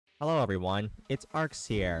Hello everyone, it's Arx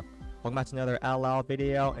here. Welcome back to another LL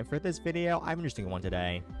video, and for this video, I have an interesting one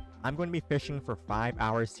today. I'm going to be fishing for 5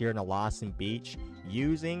 hours here in the Lawson Beach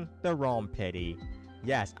using the Roam Pity.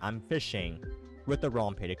 Yes, I'm fishing with the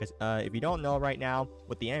Roam Pity, because if you don't know right now,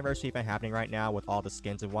 with the Anniversary event happening right now with all the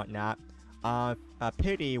skins and whatnot,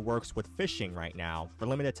 Pity works with fishing right now, for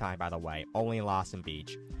limited time by the way, only in Lawson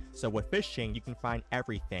Beach. So with fishing, you can find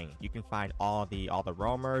everything. You can find all the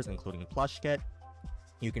roamers, including Plush Kit.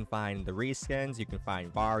 You can find the reskins, you can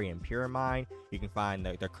find Vari and Pure Mine, you can find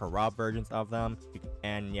the corrupt versions of them,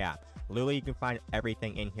 and yeah, literally you can find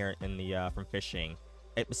everything in here in the from fishing.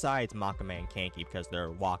 Besides Makame and Kanki because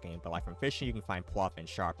they're walking, but like from fishing you can find Pluff and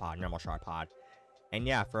Sharpod, normal Sharpod. And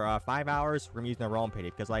yeah, for 5 hours we're using the Roam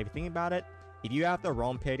Pity because like if you think about it, if you have the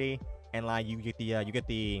Roam Pity and like you get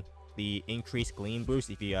the increased gleam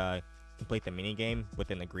boost if you complete the mini game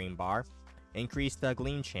within the green bar. Increase the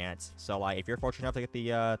gleam chance. So like if you're fortunate enough to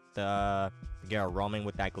get to get a roaming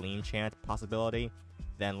with that gleam chance possibility,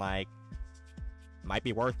 then like might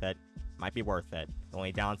be worth it. Might be worth it. The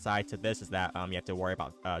only downside to this is that you have to worry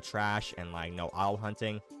about trash and like no owl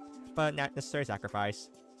hunting, but not necessary sacrifice.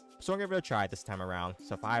 So we're gonna give it a try this time around.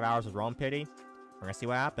 So 5 hours of Roam Pity. We're gonna see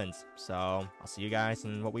what happens. So I'll see you guys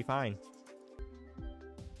in what we find.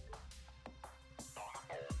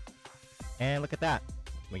 And look at that.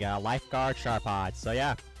 We got a lifeguard Sharpod, so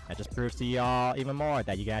yeah, that just proves to y'all even more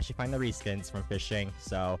that you can actually find the reskins from fishing,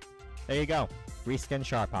 so there you go, reskin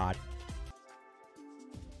Sharpod.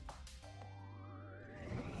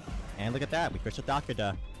 And look at that, we fished a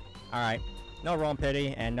Dakuda. Alright, no Roam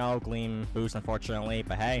Pity and no gleam boost unfortunately,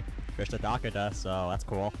 but hey, fished a Dakuda, so that's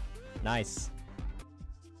cool. Nice.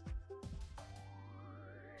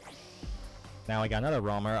 Now we got another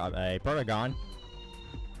roamer, a Protagon.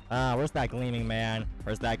 Where's that gleaming, man?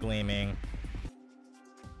 Where's that gleaming?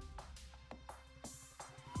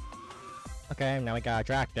 Okay, now we got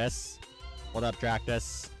Dractus. What up,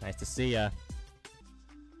 Dractus? Nice to see ya.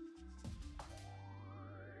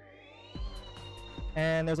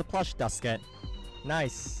 And there's a plush Dusket.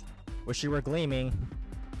 Nice. Wish you were gleaming.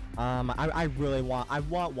 I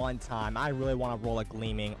want one time. I really want to roll a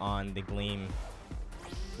gleaming on the gleam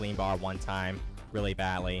bar one time, really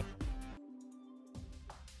badly.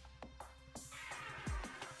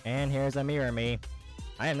 And here's a Mirror Me.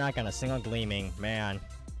 I am not gonna single gleaming, man.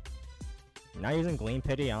 Not using Gleam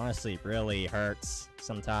Pity honestly really hurts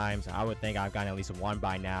sometimes. I would think I've gotten at least one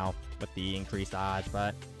by now with the increased odds,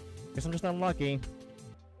 but guess I'm just unlucky.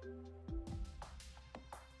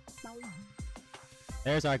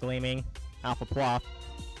 There's our gleaming. Alpha Pluff.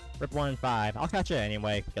 Rip 1 and 5. I'll catch it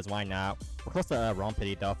anyway, because why not? We're close to Roam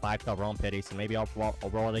Pity though, 5-star Roam Pity, so maybe I'll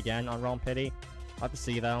roll it again on Roam Pity. I'll have to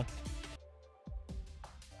see though.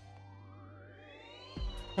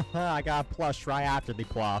 I got a plush right after the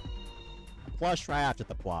Pluff. Plush right after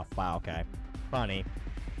the Pluff. Wow, okay. Funny.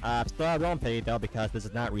 Still have Roam Pity though, because this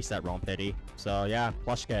is not reset Roam Pity. So yeah,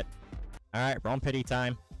 plush kit. Alright, Roam Pity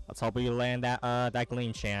time. Let's hope we land that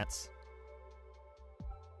gleam chance.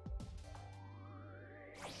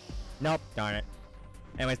 Nope, darn it.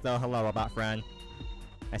 Anyways though, hello robot friend.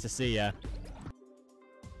 Nice to see ya.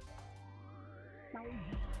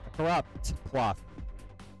 Corrupt Pluff.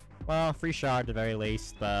 Well, free shard at the very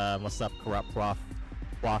least, but what's up, corrupt Pluff?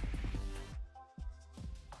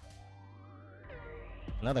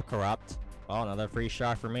 Another corrupt. Oh, another free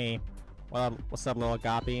shard for me. Well, what's up, little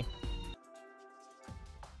Goppy?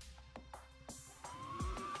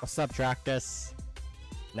 What's up, Dractus?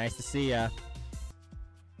 Nice to see ya.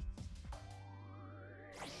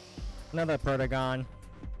 Another Protagon.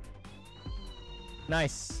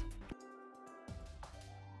 Nice.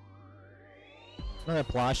 Another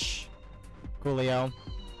plush. Coolio.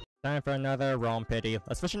 Time for another Roam Pity.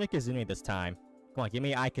 Let's fish an Ikazuni this time. Come on, give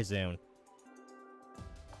me Ikazune.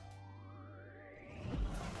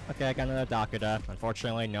 Okay, I got another Dakuda.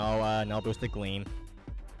 Unfortunately, no boosted gleam.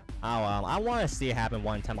 Oh well, I want to see it happen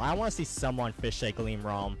one time. I want to see someone fish a gleam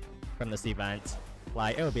roam from this event.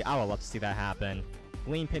 Like, I would love to see that happen.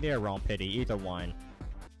 Gleam Pity or Roam Pity, either one.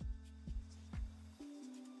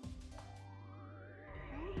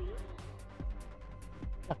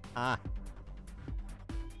 You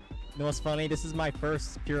know what's funny? This is my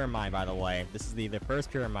first Pure Mine, by the way. This is the first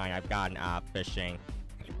Pure Mine I've gotten out fishing.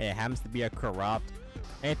 It happens to be a corrupt.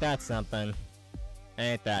 Ain't that something?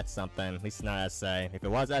 Ain't that something? At least it's not SA. If it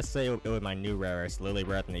was SA, it would be my new rarest. Literally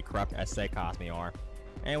rarer than the corrupt SA Cosmeor.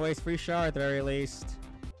 Anyways, free shard at the very least.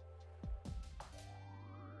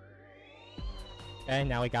 Okay,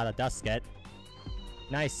 now we got a Dusket.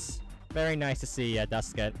 Nice. Very nice to see a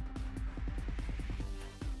Dusket.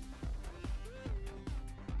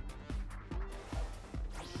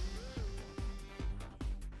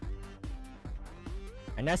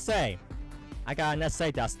 An essay! I got an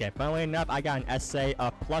essay Dusket. Funnily enough, I got an essay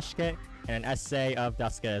of Plushkit and an essay of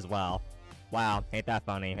Dusket as well. Wow, ain't that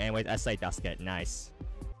funny. Anyways, essay Dusket. Nice.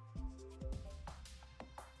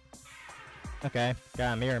 Okay,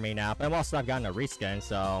 got a Mirror Me now. But also I've gotten a reskin,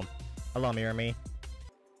 so... Hello, Mirror Me.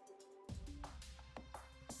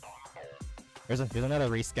 Here's another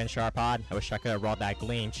reskin Sharpod. I wish I could have rolled that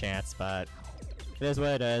Gleam chance, but... It is what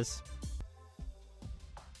it is.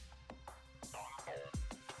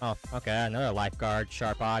 Oh, okay, another Lifeguard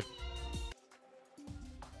Sharpod.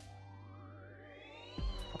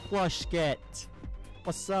 A Plushkit!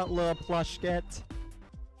 What's up, little Plushkit?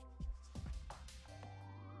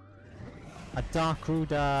 A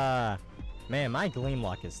Dakuda! Man, my Gleam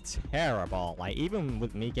luck is terrible. Like, even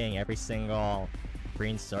with me getting every single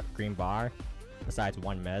green bar, besides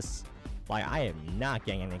one miss, like, I am not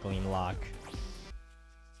getting any Gleam luck.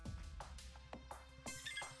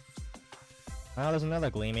 Oh, there's another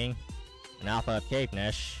Gleaming. An Alpha of Cave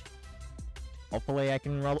Niche. Hopefully I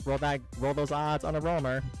can roll those odds on a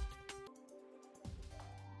roamer.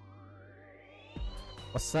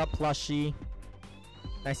 What's up, Plushie?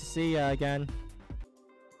 Nice to see ya again.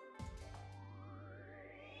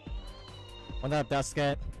 What up,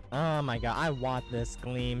 Dusket? Oh my god, I want this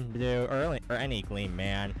Gleam, dude, or any Gleam,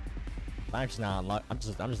 man. I'm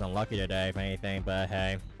just unlucky today, if anything. But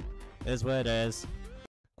hey, it is what it is.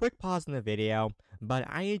 Quick pause in the video, but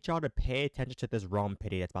I need y'all to pay attention to this Roam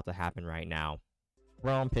Pity that's about to happen right now.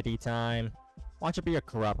 Roam Pity time. Why don't you be a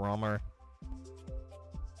corrupt roamer?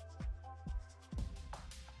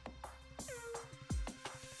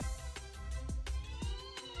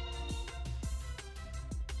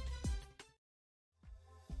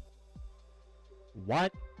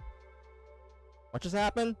 What? What just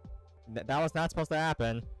happened? That was not supposed to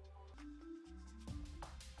happen.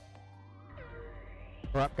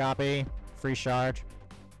 Corrupt copy. Free shard.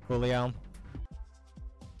 Coolio.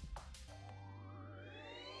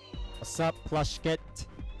 What's up, Plushkit?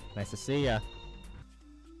 Nice to see ya.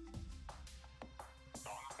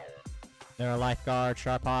 There, Lifeguard,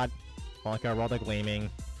 Sharpod. Polka, roll the Gleaming.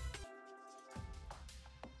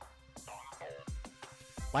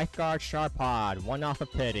 Lifeguard, Sharpod, one off a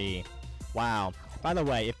Pity. Wow. By the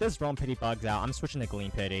way, if this Roam Pity bugs out, I'm switching to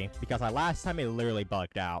Gleam Pity, because last time it literally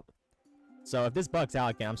bugged out. So if this bugs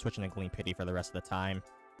out again, I'm switching to Gleam Pity for the rest of the time.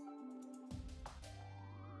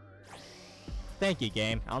 Thank you,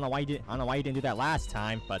 game. I don't know why you didn't do that last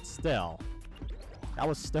time, but still. That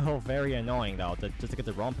was still very annoying though, just to get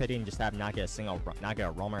the Roam Pity and just not get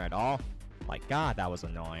a roamer at all. Like, god, that was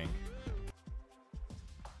annoying.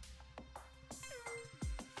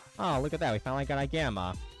 Oh, look at that, we finally got a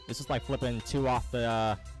Gamma. This is like flipping 2 off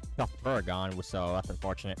the Paragon, so that's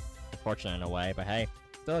unfortunate in a way, but hey,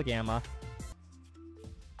 still a Gamma.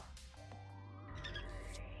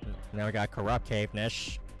 Now we got Corrupt Cave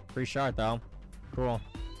Niche. Free shard though. Cool.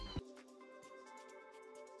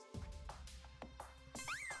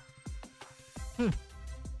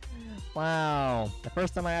 Wow. The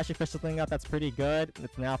first time I actually fished something up that's pretty good.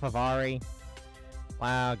 It's an Alpha Vari.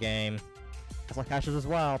 Wow, game. It's like Ashes as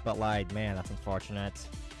well, but like, man, that's unfortunate.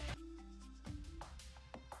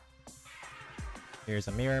 Here's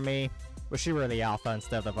a Mirror Me. Wish you were the Alpha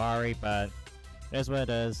instead of the Vari, but it is what it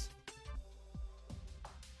is.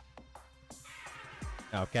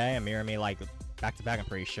 Okay, a Mirror Me like back to back, I'm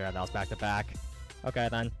pretty sure that was back to back. Okay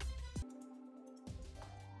then.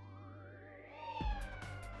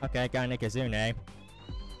 Okay, got a Nikizune.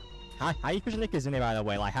 How you fish a Nikizune, by the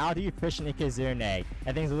way? Like, how do you fish a Nikizune?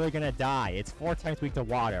 That thing's literally gonna die. It's 4 times weak to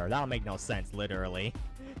water. That'll make no sense, literally.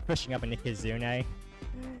 Fishing up a Nikizune.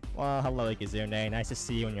 Well, hello Nikizune. Nice to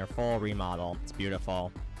see you in your full remodel. It's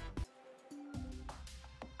beautiful.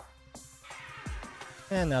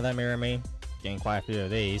 And another Mirror Me. Getting quite a few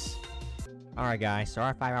of these. Alright guys, so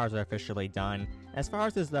our 5 hours are officially done. As far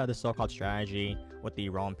as this so-called strategy with the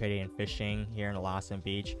Roam Pity and fishing here in Loomian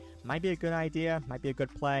Beach, might be a good idea, might be a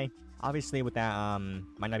good play. Obviously with that,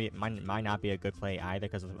 might not be a good play either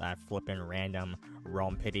because of that flippin' random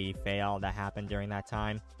Roam Pity fail that happened during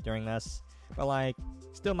this. But like,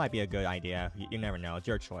 still might be a good idea. You never know, it's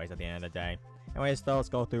your choice at the end of the day. Anyways though, let's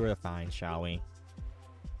go through the finds, shall we?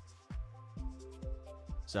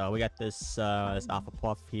 So we got this Alpha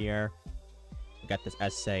Puff here. We got this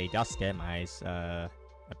SA Dusket.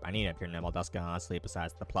 I need a pure Nimble Dusket, honestly,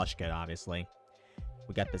 besides the Plushkit, obviously.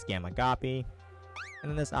 We got this Gamma Goppy. And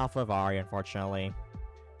then this Alpha Vari, unfortunately.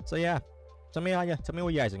 So yeah. Tell me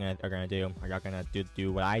what you guys are gonna do. Are y'all gonna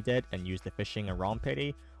do what I did and use the fishing and Roam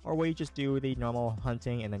Pity? Or will you just do the normal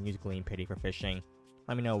hunting and then use Gleam Pity for fishing?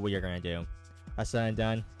 Let me know what you're gonna do. That's said and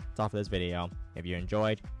done. That's all for this video. If you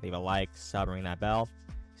enjoyed, leave a like, sub, ring that bell.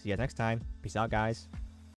 See you guys next time. Peace out, guys.